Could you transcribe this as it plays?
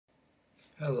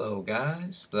Hello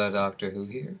guys, the Doctor Who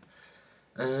here,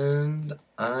 and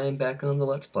I'm back on the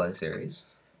Let's Play series.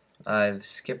 I've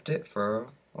skipped it for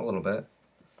a little bit.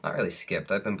 Not really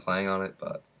skipped, I've been playing on it,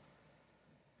 but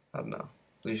I don't know.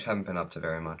 We just haven't been up to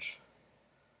very much.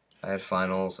 I had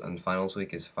finals, and finals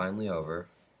week is finally over.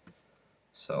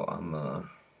 So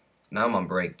now I'm on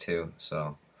break too,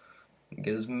 so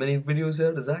get as many videos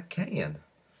out as I can.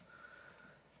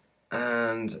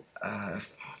 And,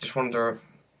 just wanted to,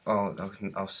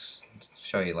 I'll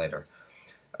show you later.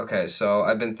 Okay, so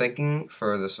I've been thinking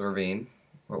for this ravine,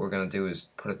 what we're going to do is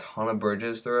put a ton of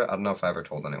bridges through it. I don't know if I ever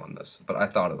told anyone this, but I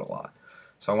thought it a lot.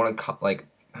 So I want to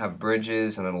have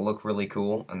bridges, and it'll look really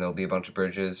cool, and there'll be a bunch of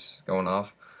bridges going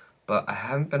off. But I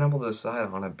haven't been able to decide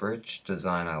on a bridge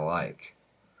design I like.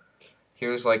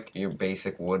 Here's like your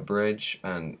basic wood bridge,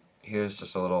 and here's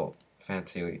just a little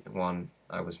fancy one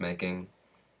I was making.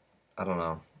 I don't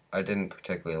know. I didn't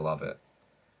particularly love it,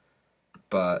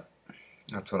 but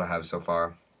that's what I have so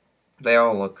far. They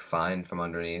all look fine from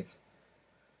underneath,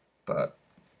 but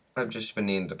I've just been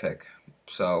needing to pick.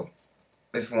 So,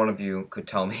 if one of you could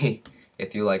tell me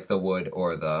if you like the wood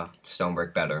or the stone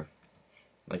brick better,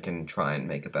 I can try and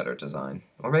make a better design.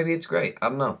 Or maybe it's great, I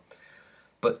don't know.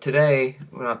 But today,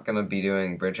 we're not going to be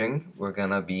doing bridging, we're going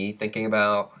to be thinking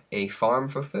about a farm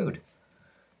for food.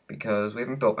 Because we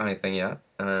haven't built anything yet,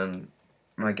 and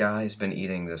my guy's been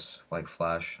eating this like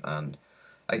flesh, and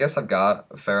I guess I've got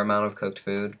a fair amount of cooked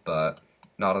food, but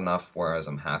not enough whereas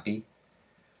I'm happy.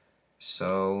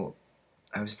 So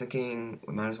I was thinking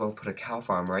we might as well put a cow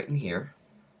farm right in here.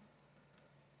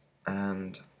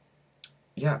 And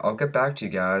yeah, I'll get back to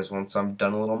you guys once I'm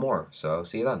done a little more. So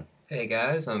see you then. Hey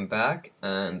guys, I'm back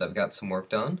and I've got some work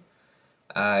done.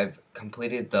 I've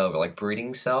completed the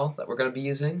breeding cell that we're going to be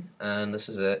using, and this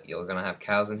is it. You're going to have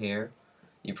cows in here.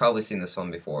 You've probably seen this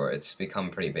one before. It's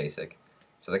become pretty basic.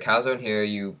 So the cows are in here,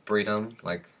 you breed them,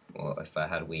 well, if I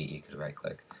had wheat, you could right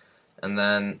click. And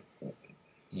then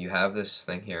you have this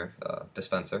thing here,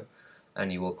 dispenser,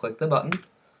 and you will click the button.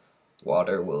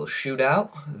 Water will shoot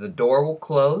out, the door will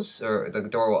close, or the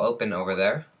door will open over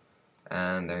there,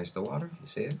 and there's the water, you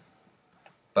see it?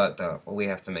 But well, we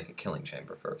have to make a killing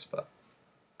chamber first, but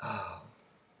oh,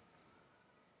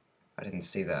 I didn't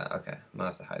see that. Okay, I'm gonna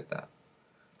have to hide that.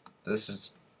 This is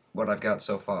what I've got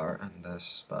so far, and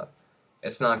this, but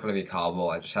it's not gonna be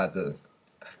cobble. I just had to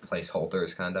place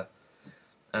holders, kinda.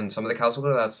 And some of the cows will go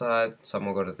to that side, some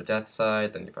will go to the death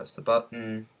side, then you press the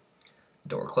button, the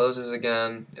door closes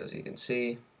again, as you can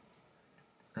see,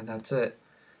 and that's it.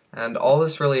 And all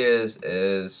this really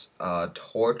is a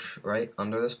torch right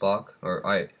under this block, or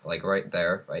right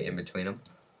there, right in between them.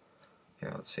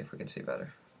 Here, let's see if we can see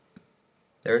better.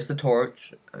 There's the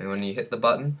torch, and when you hit the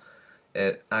button,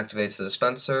 it activates the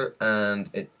dispenser, and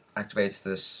it activates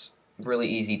this really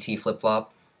easy T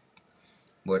flip-flop,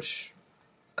 which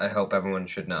I hope everyone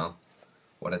should know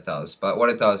what it does. But what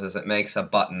it does is it makes a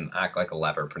button act like a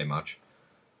lever, pretty much.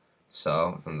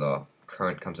 So, then the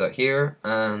current comes out here,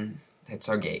 and hits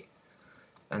our gate.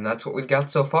 And that's what we've got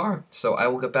so far. So I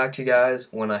will get back to you guys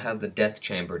when I have the death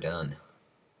chamber done.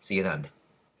 See you then.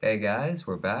 Hey guys,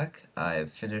 we're back.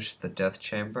 I've finished the death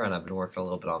chamber, and I've been working a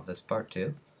little bit on this part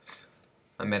too.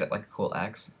 I made it like a cool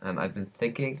X, and I've been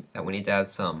thinking that we need to add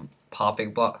some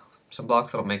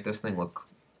blocks that'll make this thing look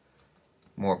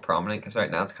more prominent, because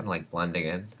right now it's kind of like blending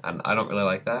in, and I don't really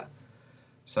like that.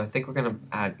 So I think we're going to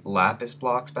add lapis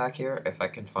blocks back here, if I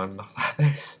can find enough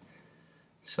lapis.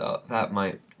 So that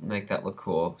might make that look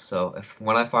cool. So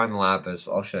when I find the lapis,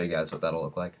 I'll show you guys what that'll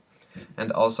look like.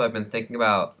 And also I've been thinking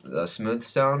about the smooth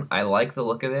stone. I like the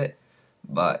look of it,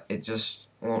 but it just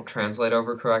won't translate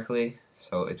over correctly,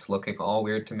 so it's looking all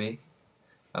weird to me,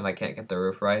 and I can't get the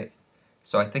roof right.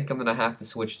 So I think I'm going to have to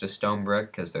switch to stone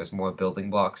brick, because there's more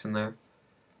building blocks in there.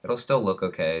 It'll still look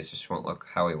okay, it just won't look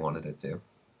how we wanted it to.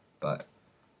 But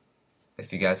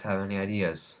if you guys have any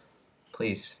ideas,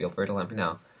 please feel free to let me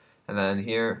know. And then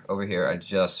over here, I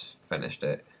just finished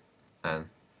it, and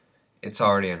it's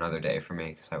already another day for me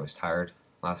because I was tired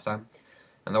last time.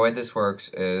 And the way this works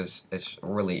is it's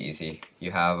really easy.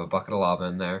 You have a bucket of lava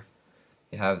in there.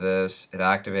 You have this, it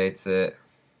activates it,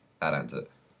 that ends it.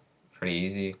 Pretty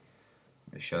easy.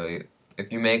 Let me show you.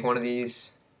 If you make one of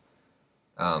these,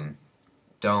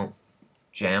 don't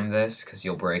jam this because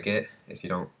you'll break it if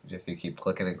you keep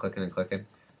clicking and clicking and clicking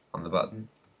on the button.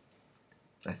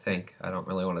 I don't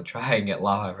really want to try and get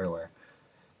lava everywhere,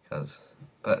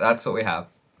 but that's what we have.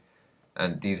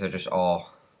 And these are just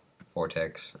all 4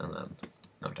 ticks and then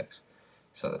no ticks.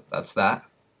 So that's that.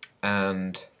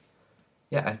 And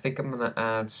yeah, I think I'm gonna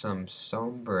add some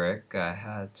stone brick. I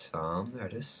had some, there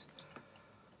it is.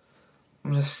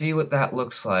 I'm gonna see what that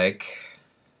looks like.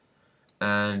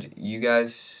 And you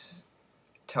guys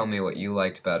tell me what you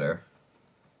liked better.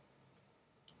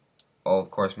 Well,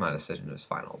 of course, my decision is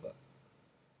final, but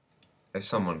if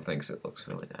someone thinks it looks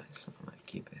really nice, I might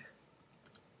keep it.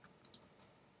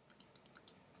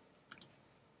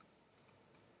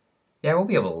 Yeah, we'll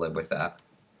be able to live with that.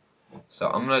 So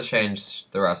I'm going to change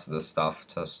the rest of this stuff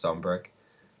to stone brick,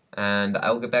 and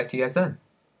I will get back to you guys then.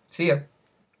 See ya.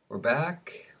 We're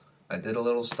back. I did a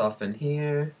little stuff in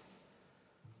here,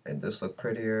 made this look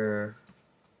prettier,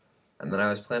 and then I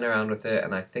was playing around with it,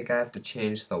 and I think I have to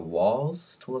change the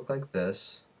walls to look like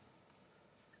this,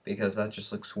 because that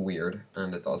just looks weird,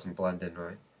 and it doesn't blend in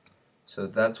right. So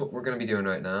that's what we're going to be doing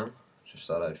right now. Just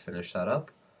thought I'd finish that up.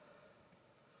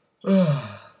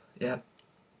 Yeah.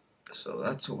 So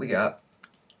that's what we got.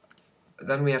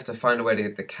 Then we have to find a way to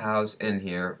get the cows in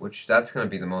here, which that's going to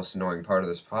be the most annoying part of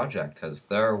this project, because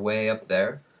they're way up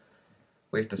there.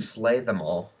 We have to slay them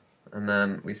all, and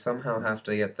then we somehow have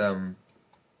to get them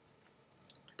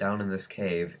down in this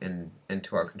cave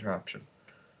into our contraption.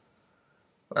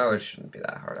 Well, it shouldn't be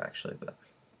that hard, actually, but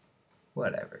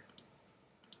whatever.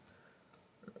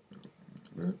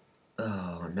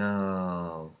 Oh,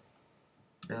 no.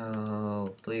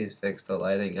 No, please fix the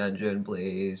lighting engine,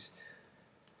 please.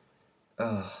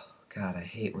 Oh, God, I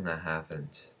hate when that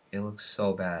happens. It looks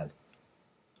so bad.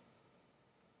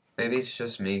 Maybe it's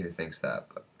just me who thinks that,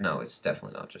 but no, it's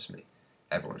definitely not just me.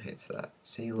 Everyone hates that.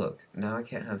 See, look, now I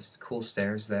can't have cool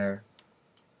stairs there.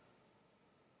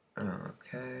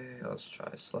 Okay, let's try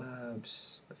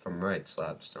slabs. If I'm right,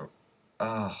 slabs don't.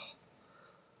 Oh.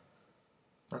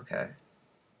 Okay.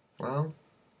 Well,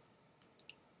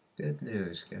 good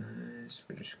news, guys.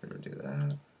 We're just gonna do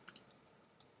that.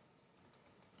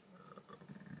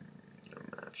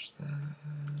 Match that.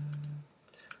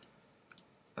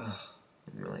 Oh,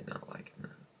 I'm really not liking that.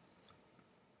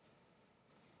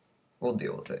 We'll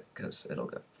deal with it, because it'll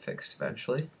get fixed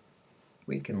eventually.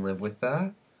 We can live with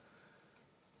that.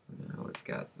 Now we've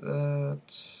got that.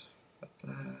 Got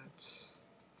that.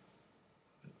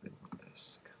 We want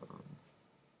this to come.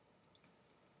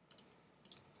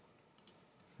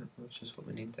 That's just what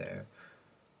we need there.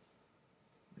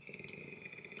 We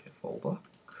need a full block.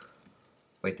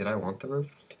 Wait, did I want the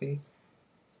roof to be?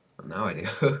 Well, now I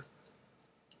do.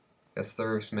 Guess the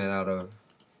roof's made out of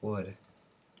wood.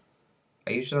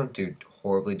 I usually don't do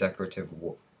horribly decorative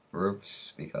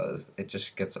roofs because it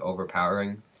just gets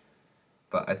overpowering.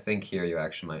 But I think here you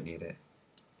actually might need it.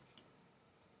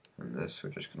 And this we're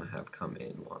just going to have come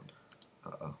in one.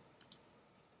 Uh-oh.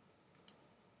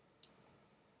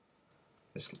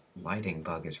 This lighting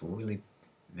bug is really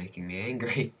making me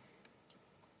angry.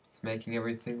 It's making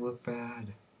everything look bad.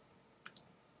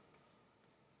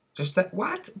 Just that,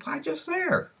 what? Why just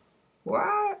there?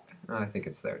 What? Oh, I think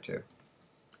it's there too.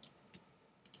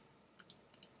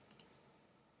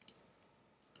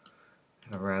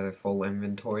 A rather full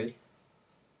inventory.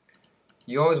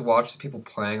 You always watch the people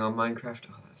playing on Minecraft.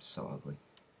 Oh, that's so ugly.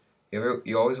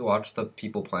 You always watch the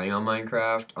people playing on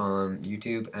Minecraft on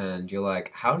YouTube, and you're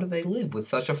like, how do they live with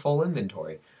such a full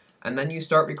inventory? And then you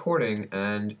start recording,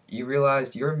 and you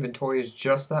realize your inventory is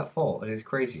just that full. It is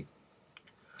crazy.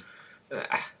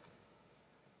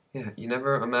 Yeah, you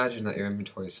never imagine that your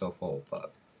inventory is so full,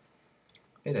 but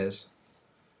it is.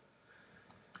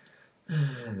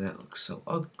 That looks so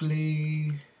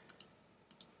ugly.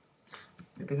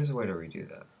 Maybe there's a way to redo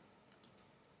that.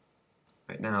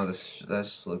 Right now,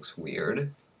 this looks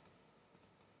weird.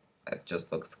 That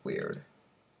just looked weird.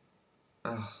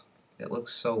 Oh, it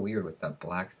looks so weird with that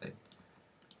black thing.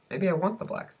 Maybe I want the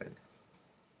black thing.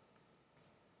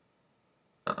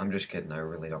 I'm just kidding. I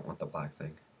really don't want the black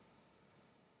thing.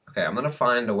 Okay, I'm gonna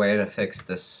find a way to fix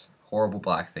this horrible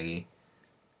black thingy.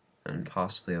 And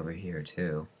possibly over here,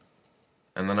 too.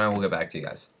 And then I will get back to you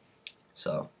guys.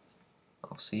 So,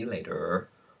 I'll see you later.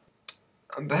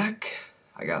 I'm back.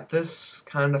 I got this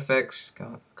kind of fixed.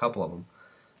 Got a couple of them.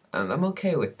 And I'm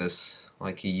okay with this,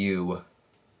 like a U.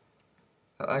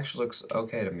 That actually looks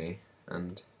okay to me.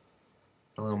 And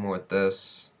a little more with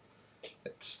this.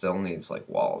 It still needs like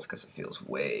walls because it feels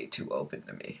way too open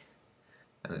to me.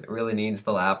 And it really needs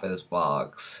the lapis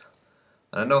blocks.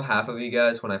 And I know half of you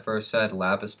guys, when I first said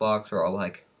lapis blocks, are all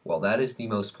like, well, that is the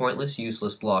most pointless,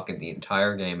 useless block in the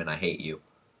entire game, and I hate you.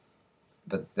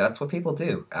 But that's what people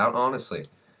do, honestly.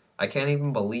 I can't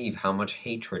even believe how much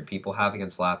hatred people have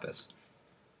against lapis.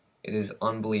 It is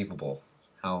unbelievable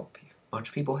how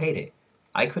much people hate it.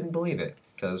 I couldn't believe it,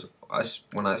 because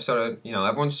when I started,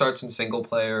 everyone starts in single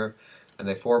player, and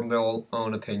they form their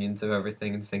own opinions of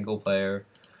everything in single player.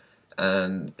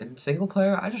 And in single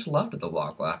player, I just loved the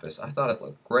block lapis. I thought it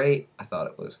looked great. I thought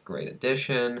it was a great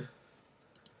addition.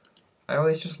 I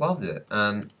always just loved it.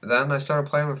 And then I started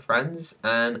playing with friends,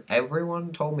 and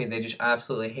everyone told me they just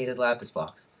absolutely hated lapis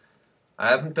blocks. I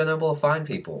haven't been able to find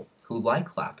people who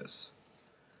like lapis.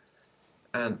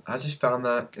 And I just found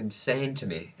that insane to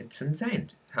me. It's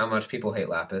insane how much people hate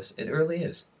lapis. It really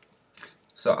is.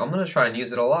 So I'm going to try and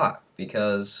use it a lot,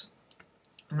 because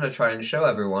I'm going to try and show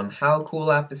everyone how cool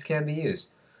lapis can be used.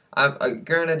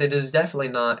 Granted, it is definitely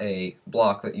not a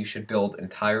block that you should build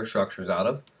entire structures out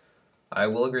of. I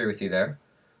will agree with you there.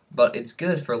 But it's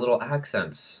good for little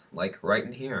accents, like right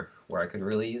in here, where I could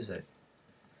really use it.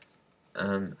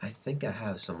 And I think I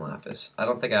have some lapis. I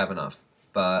don't think I have enough,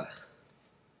 but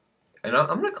I'm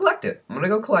going to collect it. I'm going to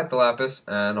go collect the lapis,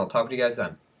 and I'll talk to you guys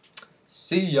then.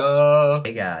 See ya!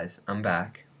 Hey guys, I'm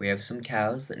back. We have some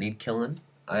cows that need killing.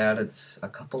 I added a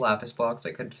couple lapis blocks.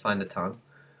 I couldn't find a ton,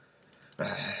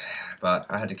 but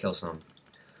I had to kill some.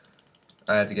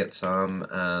 I had to get some,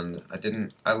 and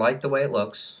I like the way it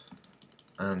looks,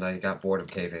 and I got bored of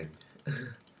caving.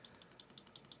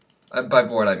 By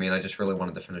bored, I mean I just really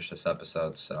wanted to finish this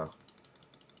episode, so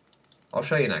I'll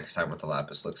show you next time what the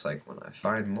lapis looks like when I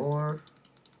find more.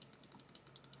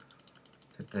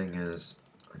 Good thing is,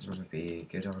 I'm gonna be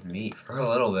good on meat for a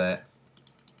little bit.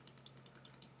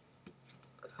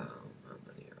 How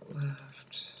many are left?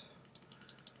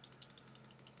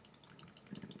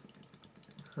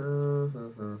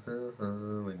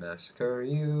 We massacre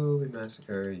you, we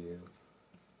massacre you.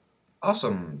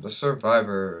 Awesome, the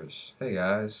survivors. Hey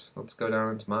guys, let's go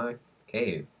down into my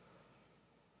cave.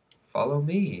 Follow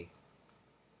me.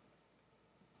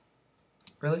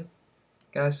 Really?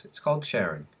 Guys, it's called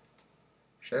sharing.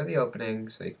 Share the opening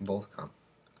so you can both come.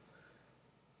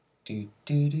 Oh,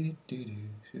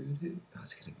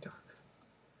 it's getting dark.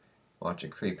 Watch a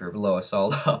creeper blow us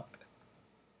all up.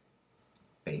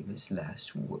 Famous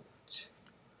last words.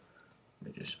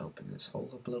 Let me just open this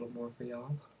hole up a little more for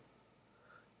y'all.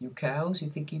 You cows, you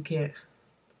think you can't?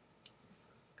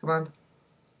 Come on.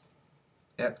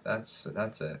 Yep, that's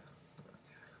it.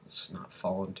 Let's not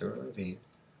fall into a ravine.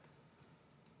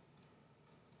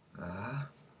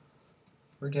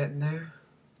 We're getting there.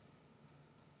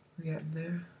 We're getting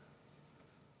there.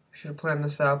 Should have planned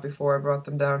this out before I brought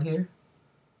them down here.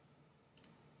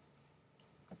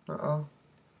 Uh-oh.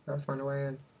 Gotta find a way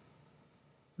in.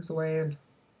 Where's the way in?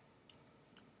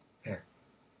 Here.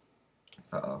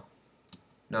 Uh-oh.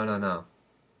 No, no, no.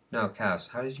 No, cows.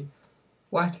 How did you...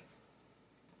 What?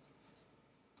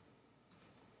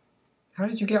 How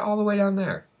did you get all the way down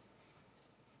there?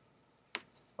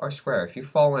 I swear, if you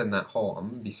fall in that hole, I'm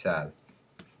gonna be sad.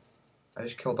 I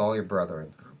just killed all your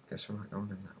brethren. Oh, guess we're not going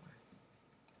in that way.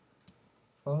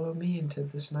 Follow me into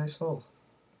this nice hole.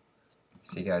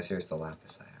 See, guys, here's the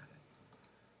lapis I added.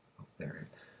 Oh, they're in.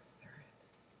 They're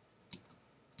in.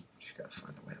 Just gotta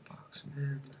find a way to box them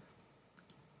in.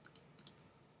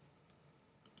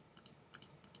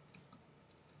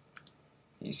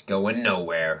 He's going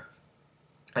nowhere.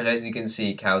 And as you can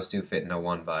see, cows do fit in a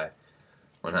 1/1/2.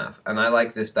 And I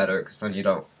like this better because then you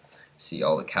don't see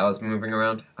all the cows moving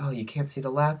around. Oh, you can't see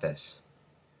the lapis.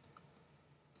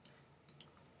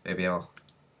 Maybe I'll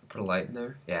put a light in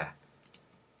there. Yeah.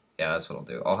 Yeah, that's what I'll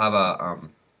do. I'll have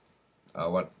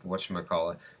a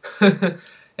whatchamacallit.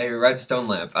 A redstone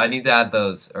lamp. I need to add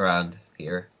those around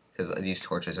here because these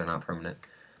torches are not permanent.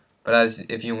 But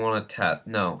if you want to test,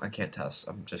 no, I can't test.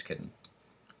 I'm just kidding.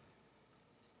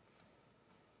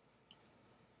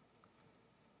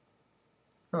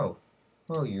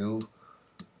 Oh, you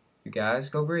guys,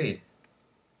 go breed.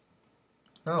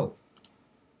 Oh,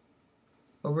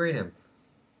 go breed him.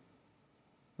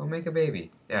 Go make a baby.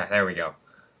 Yeah, there we go.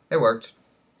 It worked.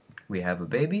 We have a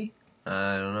baby.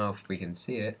 I don't know if we can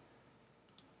see it.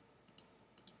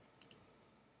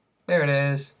 There it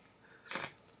is.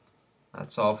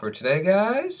 That's all for today,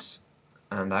 guys.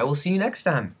 And I will see you next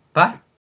time. Bye.